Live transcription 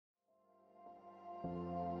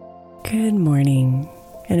Good morning,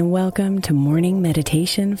 and welcome to Morning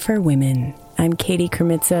Meditation for Women. I'm Katie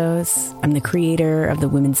Kermitzos. I'm the creator of the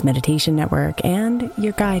Women's Meditation Network and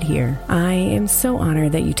your guide here. I am so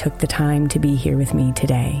honored that you took the time to be here with me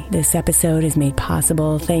today. This episode is made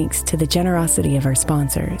possible thanks to the generosity of our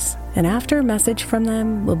sponsors. And after a message from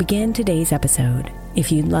them, we'll begin today's episode.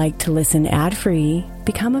 If you'd like to listen ad-free,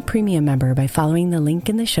 become a premium member by following the link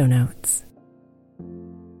in the show notes.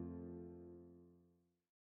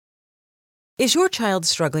 Is your child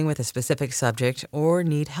struggling with a specific subject or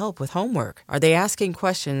need help with homework? Are they asking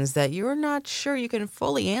questions that you're not sure you can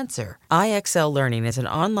fully answer? IXL Learning is an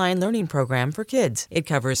online learning program for kids. It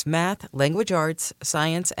covers math, language arts,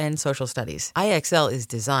 science, and social studies. IXL is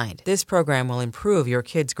designed. This program will improve your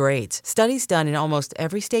kids' grades. Studies done in almost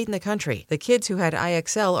every state in the country. The kids who had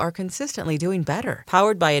IXL are consistently doing better.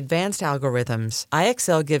 Powered by advanced algorithms,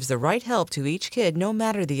 IXL gives the right help to each kid no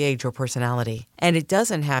matter the age or personality. And it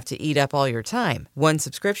doesn't have to eat up all your time. One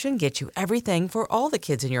subscription gets you everything for all the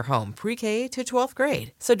kids in your home, pre-K to 12th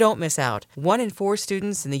grade. So don't miss out. 1 in 4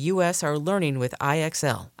 students in the U.S. are learning with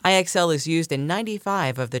IXL. IXL is used in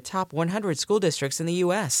 95 of the top 100 school districts in the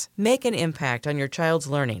U.S. Make an impact on your child's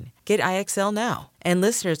learning. Get IXL now. And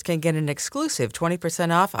listeners can get an exclusive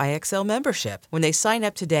 20% off IXL membership when they sign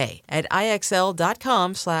up today at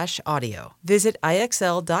IXL.com/audio. Visit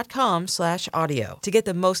IXL.com/audio to get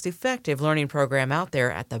the most effective learning program out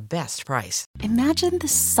there at the best price. Imagine the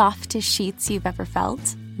softest sheets you've ever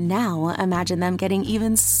felt. Now imagine them getting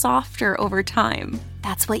even softer over time.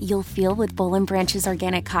 That's what you'll feel with Boll & Branch's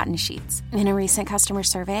organic cotton sheets. In a recent customer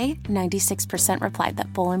survey, 96% replied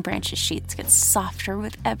that Boll & Branch's sheets get softer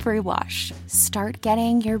with every wash. Start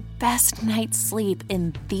getting your best night's sleep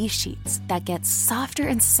in these sheets that get softer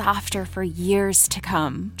and softer for years to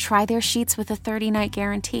come. Try their sheets with a 30-night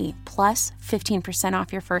guarantee, plus 15%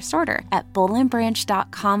 off your first order at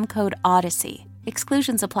bollandbranch.com code Odyssey.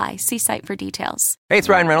 Exclusions apply. See site for details. Hey, it's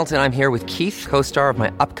Ryan Reynolds, and I'm here with Keith, co-star of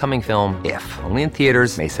my upcoming film, If, only in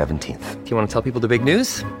theaters May 17th. Do you want to tell people the big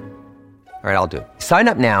news? All right, I'll do it. Sign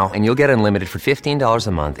up now and you'll get unlimited for $15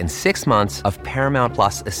 a month and 6 months of Paramount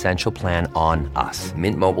Plus Essential Plan on us.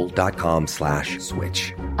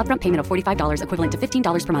 MintMobile.com/switch. Upfront payment of $45 equivalent to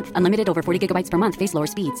 $15 per month. Unlimited over 40 gigabytes per month. Face lower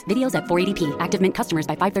speeds. Videos at 480p. Active Mint customers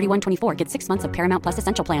by 531.24 get 6 months of Paramount Plus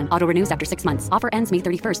Essential Plan. Auto renews after 6 months. Offer ends May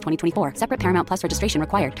 31st, 2024. Separate Paramount Plus registration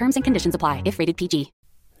required. Terms and conditions apply if rated PG.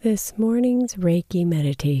 This morning's Reiki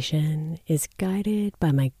meditation is guided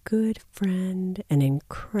by my good friend and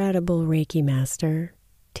incredible Reiki master,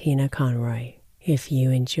 Tina Conroy. If you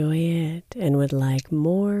enjoy it and would like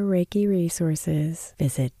more Reiki resources,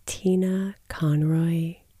 visit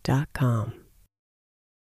tinaconroy.com.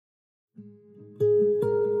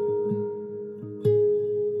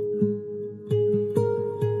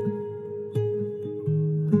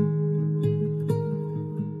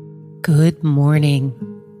 Good morning.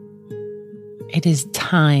 It is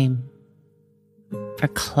time for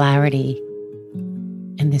clarity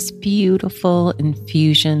and this beautiful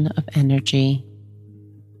infusion of energy.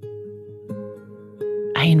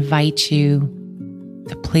 I invite you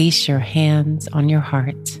to place your hands on your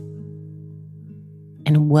heart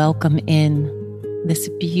and welcome in this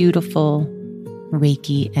beautiful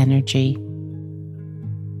Reiki energy.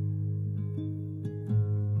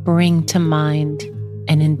 Bring to mind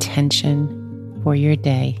an intention for your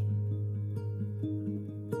day.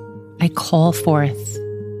 I call forth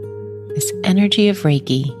this energy of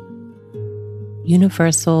Reiki,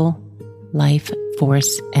 universal life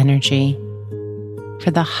force energy, for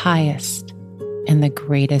the highest and the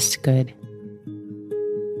greatest good.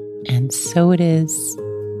 And so it is,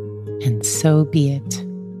 and so be it.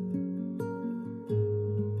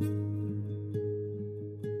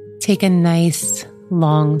 Take a nice,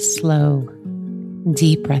 long, slow,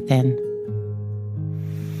 deep breath in.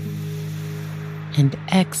 And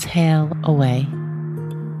exhale away.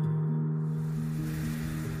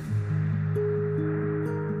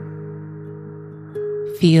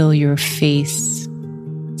 Feel your face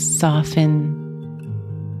soften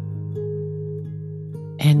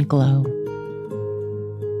and glow.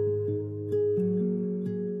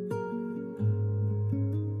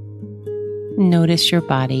 Notice your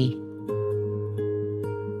body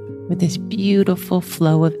with this beautiful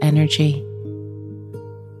flow of energy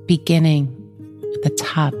beginning at the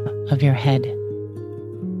top of your head.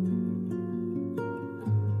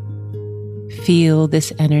 Feel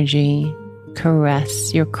this energy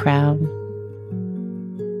caress your crown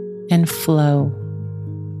and flow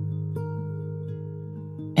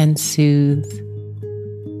and soothe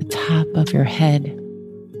the top of your head.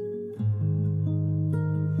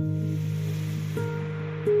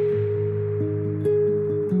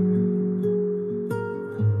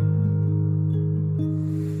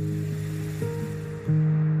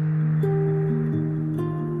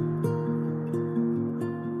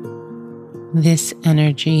 This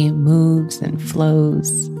energy moves and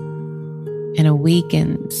flows and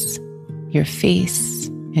awakens your face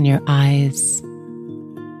and your eyes,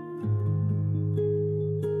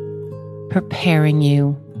 preparing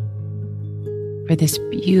you for this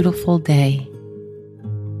beautiful day.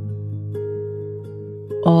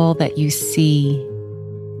 All that you see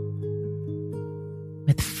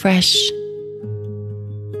with fresh,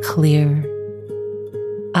 clear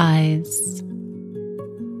eyes,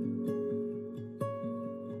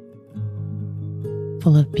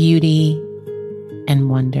 full of beauty and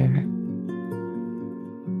wonder.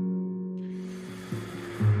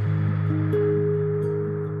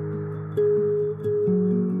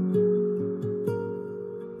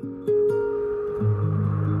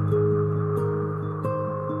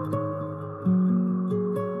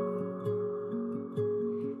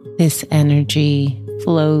 This energy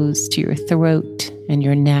flows to your throat and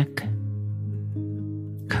your neck,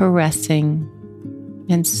 caressing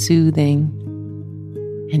and soothing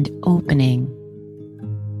and opening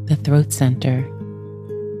the throat center.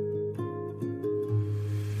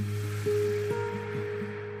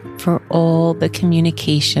 For all the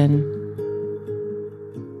communication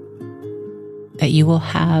that you will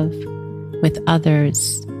have with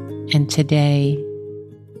others and today,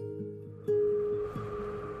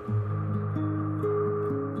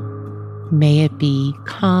 may it be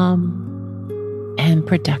calm and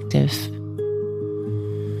productive.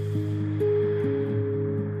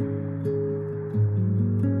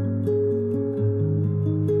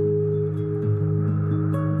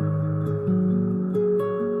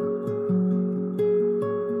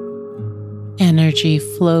 Energy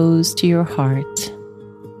flows to your heart.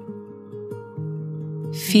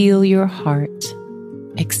 Feel your heart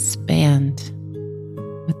expand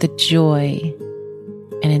with the joy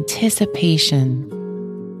and anticipation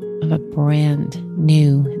of a brand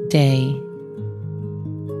new day.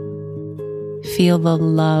 Feel the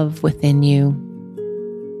love within you,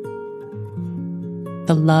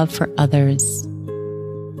 the love for others,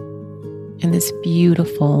 and this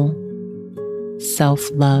beautiful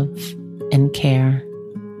self-love and care.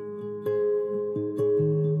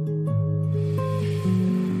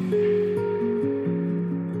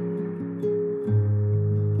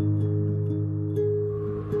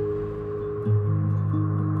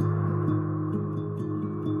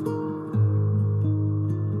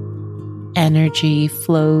 Energy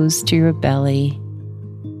flows to your belly.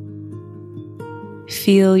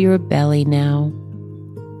 Feel your belly now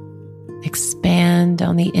expand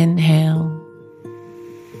on the inhale,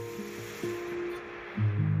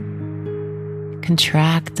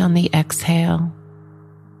 contract on the exhale.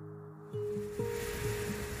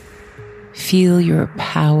 Feel your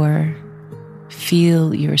power,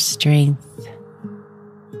 feel your strength,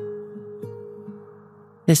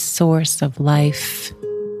 the source of life,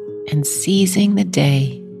 and seizing the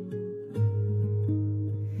day.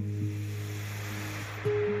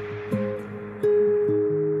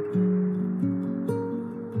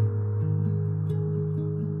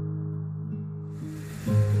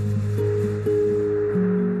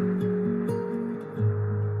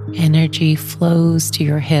 Energy flows to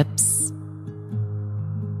your hips.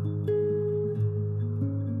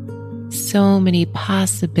 So many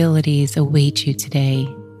possibilities await you today.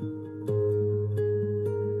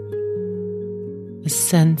 A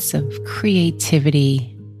sense of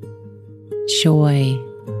creativity, joy,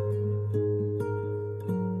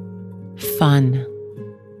 fun,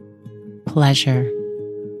 pleasure.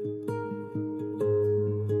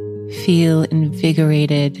 Feel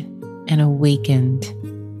invigorated and awakened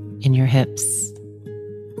in your hips.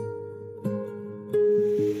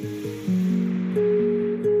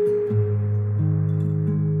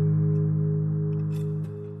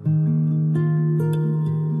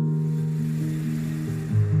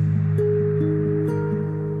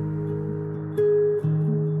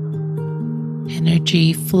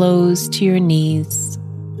 Energy flows to your knees.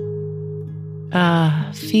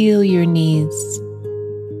 Feel your knees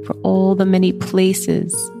for all the many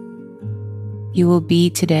places you will be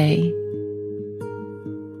today,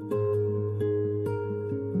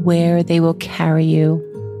 where they will carry you.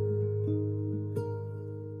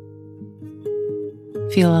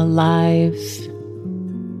 Feel alive.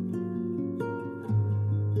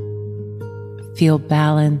 Feel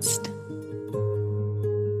balanced.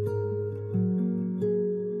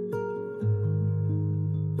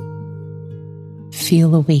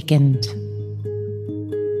 Feel awakened.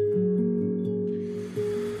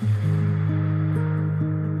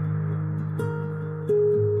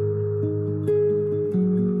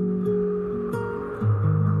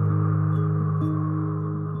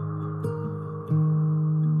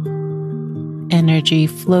 energy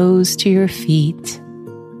flows to your feet.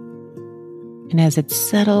 And as it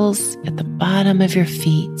settles at the bottom of your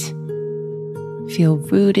feet, feel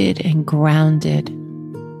rooted and grounded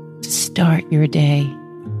to start your day.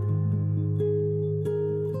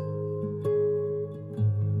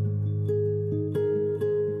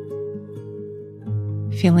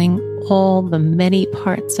 Feeling all the many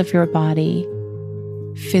parts of your body,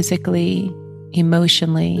 physically,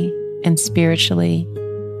 emotionally, and spiritually,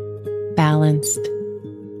 balanced,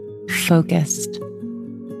 focused,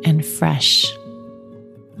 and fresh.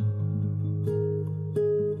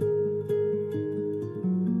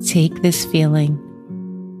 Take this feeling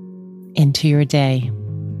into your day.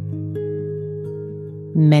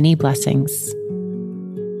 Many blessings.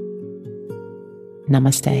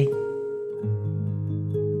 Namaste.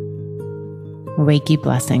 Reiki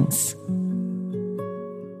blessings.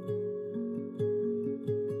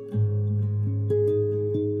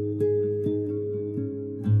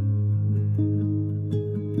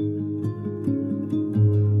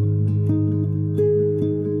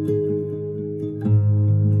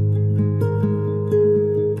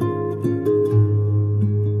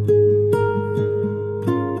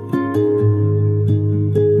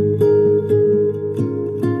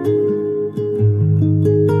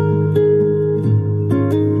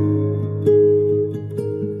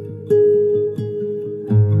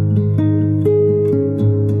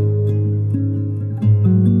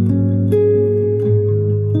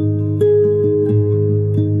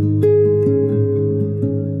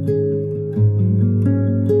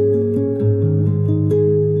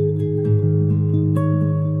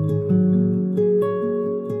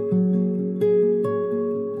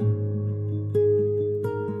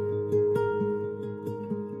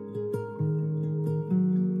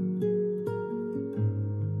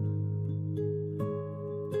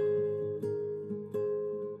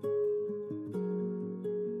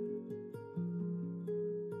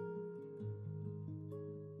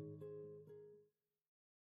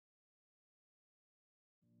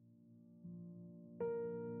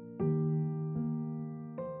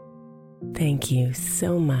 Thank you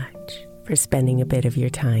so much for spending a bit of your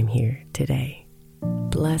time here today.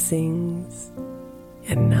 Blessings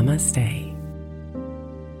and namaste.